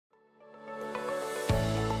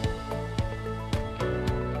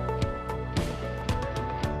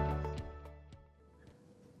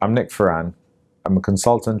I'm Ferran. I'm a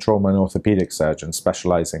consultant trauma and orthopedic surgeon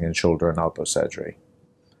specializing in shoulder and elbow surgery.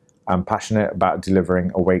 I'm passionate about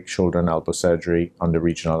delivering awake shoulder and elbow surgery under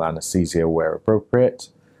regional anaesthesia where appropriate,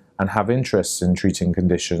 and have interests in treating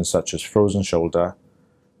conditions such as frozen shoulder,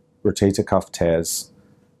 rotator cuff tears,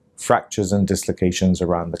 fractures and dislocations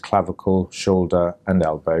around the clavicle, shoulder, and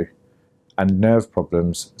elbow, and nerve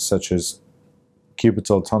problems such as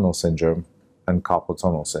cubital tunnel syndrome and carpal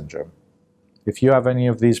tunnel syndrome. If you have any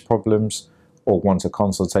of these problems or want a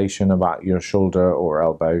consultation about your shoulder or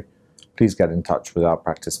elbow, please get in touch with our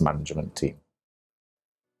practice management team.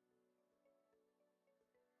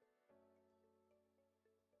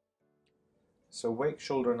 So awake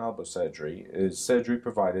shoulder and elbow surgery is surgery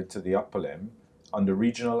provided to the upper limb under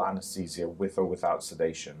regional anaesthesia with or without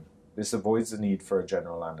sedation. This avoids the need for a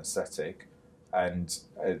general anaesthetic, and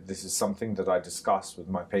this is something that I discuss with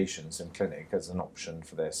my patients in clinic as an option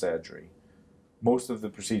for their surgery. Most of the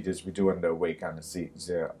procedures we do under awake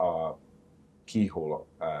anaesthesia are keyhole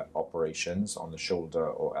operations on the shoulder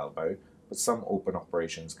or elbow, but some open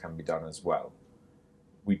operations can be done as well.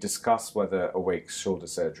 We discuss whether awake shoulder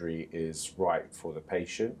surgery is right for the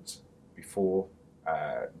patient before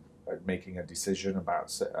making a decision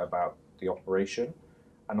about the operation,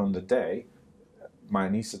 and on the day, my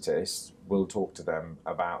anaesthetist will talk to them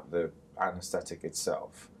about the anaesthetic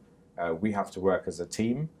itself. We have to work as a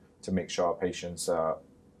team to make sure our patients are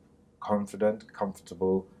confident,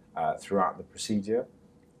 comfortable throughout the procedure,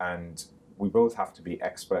 and we both have to be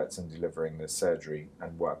experts in delivering this surgery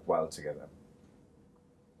and work well together.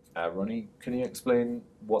 Ronnie, can you explain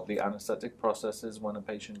what the anaesthetic process is when a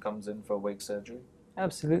patient comes in for awake surgery?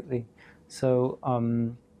 Absolutely. So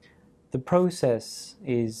the process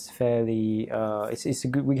is fairly,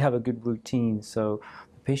 we have a good routine. So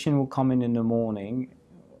the patient will come in the morning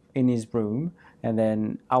in his room, and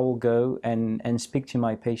then I will go and speak to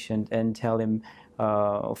my patient and tell him,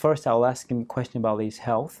 first I'll ask him a question about his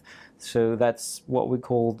health. So that's what we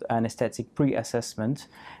call anaesthetic pre-assessment.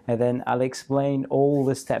 And then I'll explain all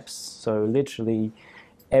the steps. So literally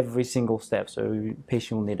every single step. So the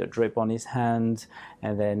patient will need a drip on his hand,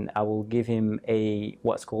 and then I will give him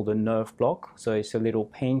what's called a nerve block. So it's a little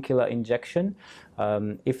painkiller injection.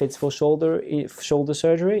 If it's for shoulder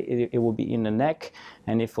surgery, it will be in the neck,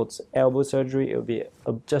 and if it's elbow surgery, it will be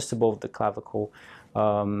just above the clavicle.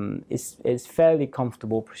 It's fairly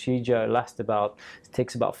comfortable procedure. It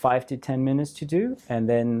takes about 5 to 10 minutes to do, and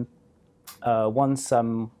then once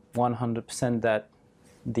I'm 100% that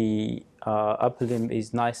the upper limb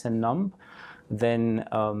is nice and numb, then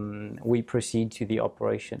we proceed to the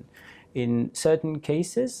operation. In certain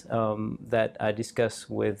cases that I discuss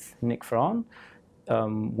with Ferran,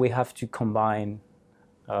 we have to combine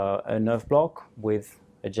a nerve block with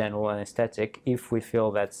a general anesthetic if we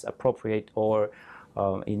feel that's appropriate, or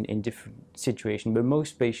in different situations. But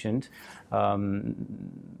most patients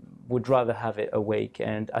would rather have it awake,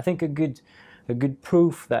 and I think a good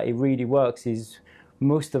proof that it really works is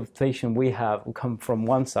most of the patients we have who come from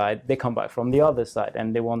one side, they come back from the other side,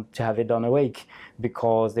 and they want to have it done awake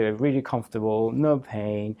because they're really comfortable, no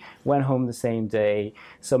pain, went home the same day.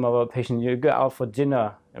 Some of our patients, you go out for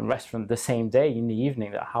dinner in a restaurant the same day in the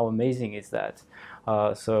evening. How amazing is that?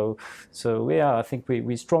 So yeah, I think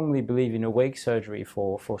we strongly believe in awake surgery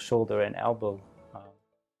for shoulder and elbow.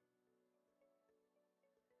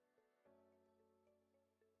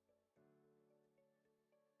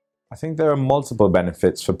 I think there are multiple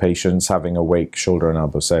benefits for patients having awake shoulder and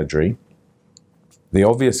elbow surgery. The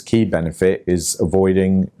obvious key benefit is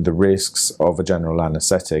avoiding the risks of a general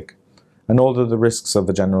anaesthetic. And although the risks of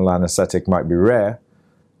a general anaesthetic might be rare,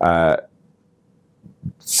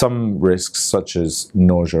 some risks such as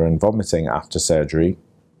nausea and vomiting after surgery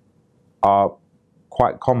are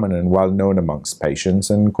quite common and well known amongst patients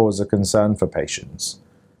and cause a concern for patients.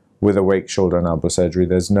 With awake shoulder and elbow surgery,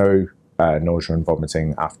 there's no nausea and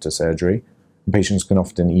vomiting after surgery. Patients can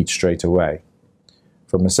often eat straight away.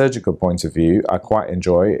 From a surgical point of view, I quite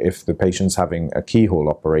enjoy, if the patient's having a keyhole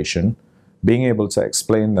operation, being able to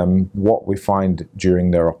explain them what we find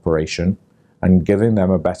during their operation and giving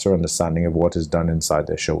them a better understanding of what is done inside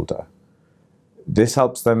their shoulder. This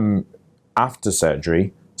helps them after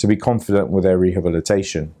surgery to be confident with their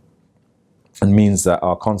rehabilitation, and means that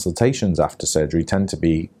our consultations after surgery tend to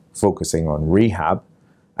be focusing on rehab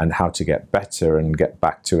and how to get better and get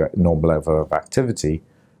back to a normal level of activity,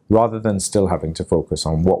 rather than still having to focus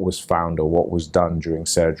on what was found or what was done during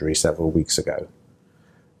surgery several weeks ago.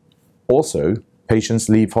 Also, patients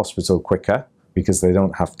leave hospital quicker because they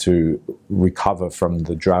don't have to recover from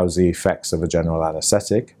the drowsy effects of a general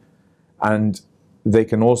anesthetic, and they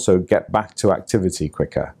can also get back to activity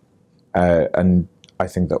quicker. And I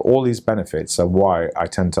think that all these benefits are why I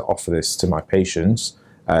tend to offer this to my patients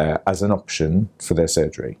as an option for their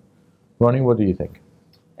surgery. Ronnie, what do you think?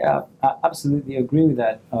 Yeah, I absolutely agree with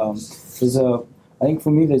that. I think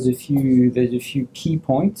for me, there's a few key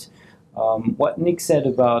points. What Nick said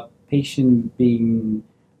about patient being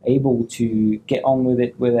able to get on with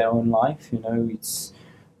it with their own life,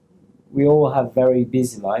 we all have very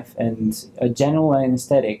busy life, and a general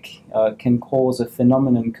anesthetic can cause a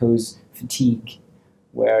phenomenon called fatigue,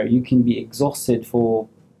 where you can be exhausted for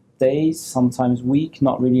days, sometimes weeks,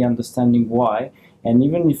 not really understanding why. And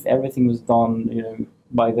even if everything was done,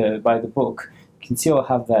 by the book, you can still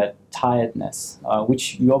have that tiredness, which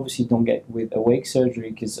you obviously don't get with awake surgery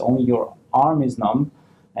because only your arm is numb,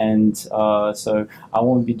 and so I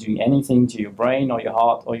won't be doing anything to your brain or your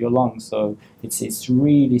heart or your lungs. So it's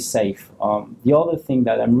really safe. The other thing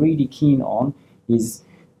that I'm really keen on is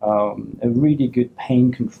a really good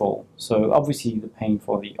pain control. So obviously the pain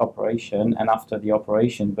for the operation and after the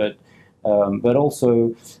operation, but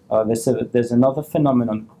also there's another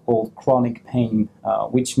phenomenon called chronic pain,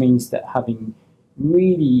 which means that having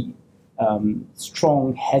really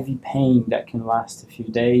strong, heavy pain that can last a few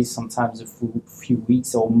days, sometimes a few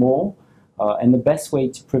weeks or more. And the best way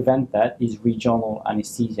to prevent that is regional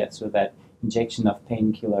anesthesia, so that injection of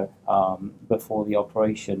painkiller before the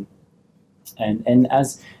operation. And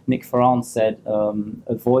as Nick Ferran said,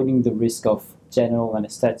 avoiding the risk of general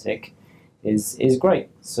anesthetic is great.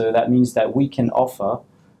 So that means that we can offer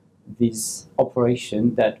this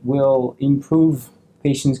operation that will improve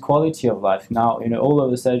patient's quality of life. Now, all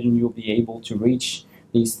of a sudden you'll be able to reach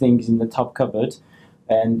these things in the top cupboard.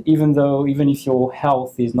 And even if your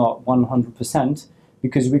health is not 100%,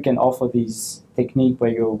 because we can offer this technique where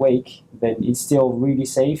you're awake, then it's still really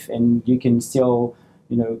safe, and you can still,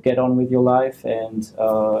 get on with your life and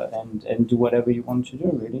do whatever you want to do,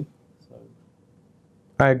 really. So.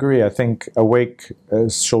 I agree. I think awake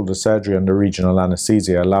shoulder surgery under regional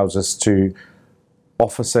anesthesia allows us to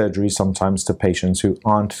offer surgery sometimes to patients who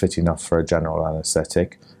aren't fit enough for a general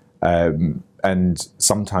anesthetic, and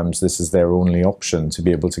sometimes this is their only option to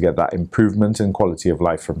be able to get that improvement in quality of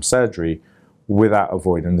life from surgery without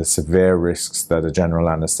avoiding the severe risks that a general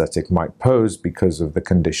anesthetic might pose because of the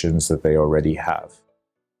conditions that they already have.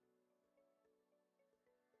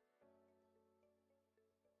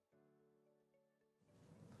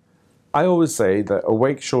 I always say that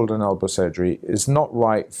awake shoulder and elbow surgery is not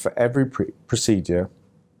right for every procedure,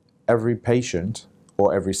 every patient,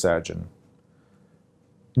 or every surgeon.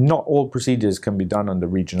 Not all procedures can be done under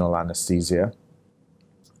regional anesthesia.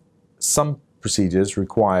 Some procedures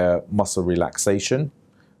require muscle relaxation,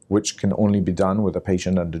 which can only be done with a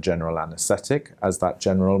patient under general anesthetic, as that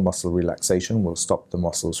general muscle relaxation will stop the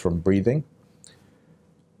muscles from breathing.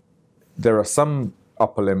 There are some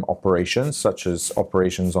upper limb operations, such as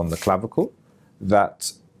operations on the clavicle,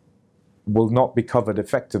 that will not be covered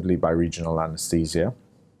effectively by regional anesthesia.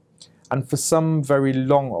 And for some very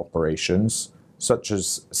long operations, such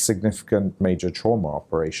as significant major trauma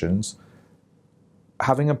operations,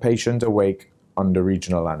 having a patient awake under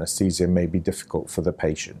regional anesthesia may be difficult for the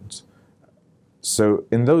patient. So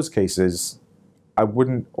in those cases, I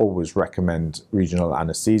wouldn't always recommend regional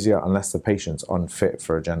anesthesia unless the patient's unfit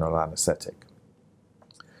for a general anesthetic.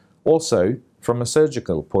 Also, from a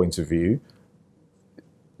surgical point of view,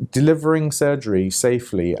 delivering surgery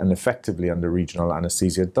safely and effectively under regional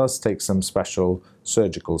anesthesia does take some special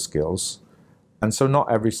surgical skills, and so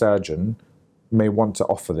not every surgeon may want to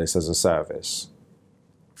offer this as a service.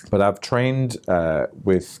 But I've trained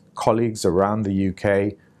with colleagues around the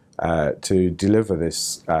UK to deliver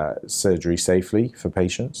this surgery safely for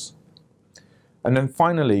patients. And then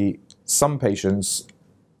finally, some patients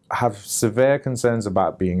have severe concerns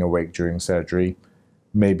about being awake during surgery,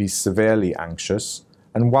 may be severely anxious,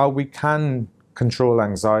 and while we can control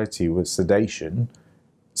anxiety with sedation,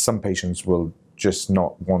 some patients will just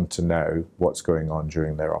not want to know what's going on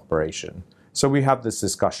during their operation. So we have this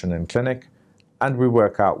discussion in clinic, and we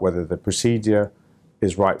work out whether the procedure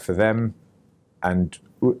is right for them, and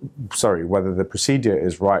whether the procedure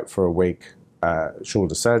is right for awake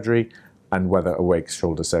shoulder surgery, and whether awake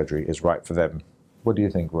shoulder surgery is right for them. What do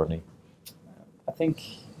you think, Rodney? I think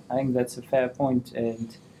that's a fair point,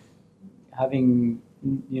 and having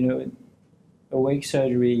awake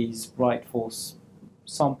surgery is right for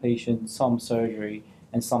some patients, some surgery,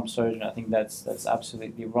 and some surgeon. I think that's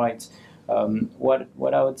absolutely right.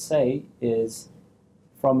 What I would say is,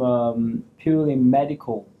 from a purely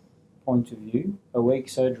medical point of view, awake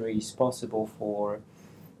surgery is possible for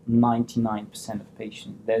 99% of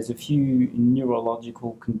patients. There's a few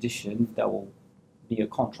neurological conditions that will be a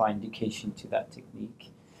contraindication to that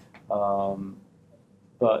technique.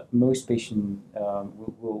 but most patients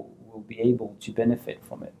will be able to benefit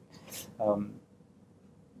from it.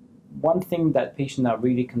 One thing that patients are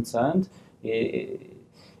really concerned,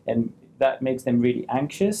 and that makes them really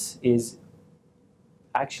anxious, is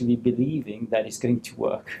actually believing that it's going to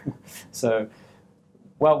work. So,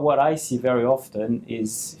 well, what I see very often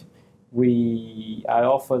is I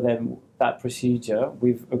offer them that procedure.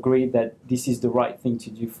 We've agreed that this is the right thing to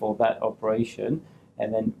do for that operation,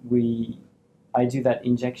 and then I do that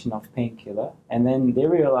injection of painkiller, and then they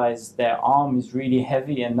realize their arm is really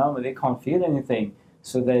heavy and numb, they can't feel anything.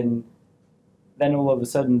 So then all of a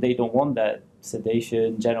sudden they don't want that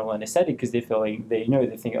sedation, general anesthetic, because they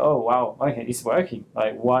think, oh wow, okay, it's working.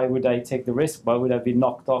 Like, why would I take the risk? Why would I be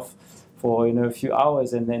knocked off for a few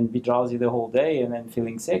hours and then be drowsy the whole day and then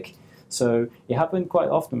feeling sick? So it happened quite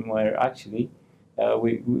often where actually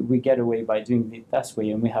we get away by doing it that way,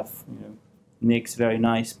 and we have Nick's very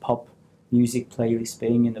nice pop music playlist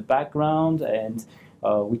playing in the background, and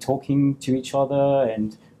we're talking to each other,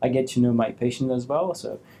 and I get to know my patient as well.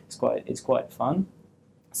 So it's quite fun.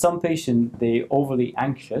 Some patients, they're overly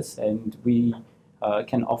anxious, and we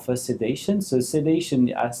can offer sedation. So sedation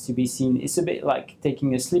has to be seen, it's a bit like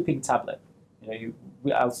taking a sleeping tablet.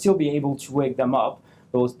 I'll still be able to wake them up,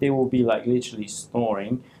 but they will be like literally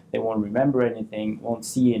snoring. They won't remember anything, won't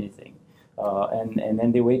see anything. And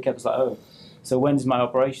then they wake up, it's like, oh, so when's my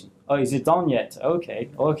operation? Oh, is it done yet? Okay,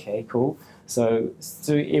 cool. So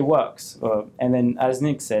it works. And then, as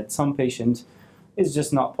Nick said, some patients, it's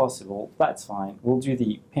just not possible. That's fine. We'll do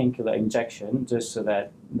the painkiller injection just so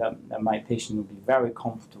that my patient will be very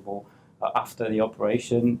comfortable after the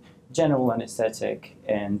operation. General anesthetic,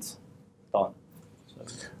 and done. So,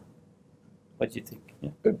 what do you think?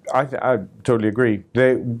 Yeah. I totally agree.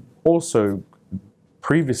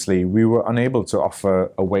 Previously, we were unable to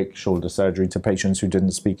offer awake shoulder surgery to patients who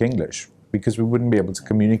didn't speak English because we wouldn't be able to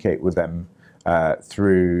communicate with them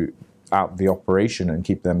throughout the operation and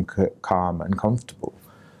keep them calm and comfortable.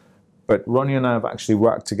 But Ronnie and I have actually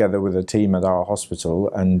worked together with a team at our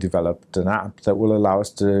hospital and developed an app that will allow us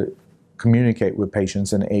to communicate with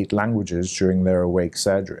patients in 8 languages during their awake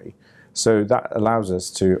surgery. So that allows us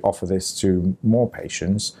to offer this to more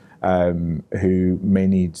patients who may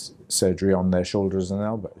need surgery on their shoulders and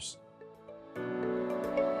elbows.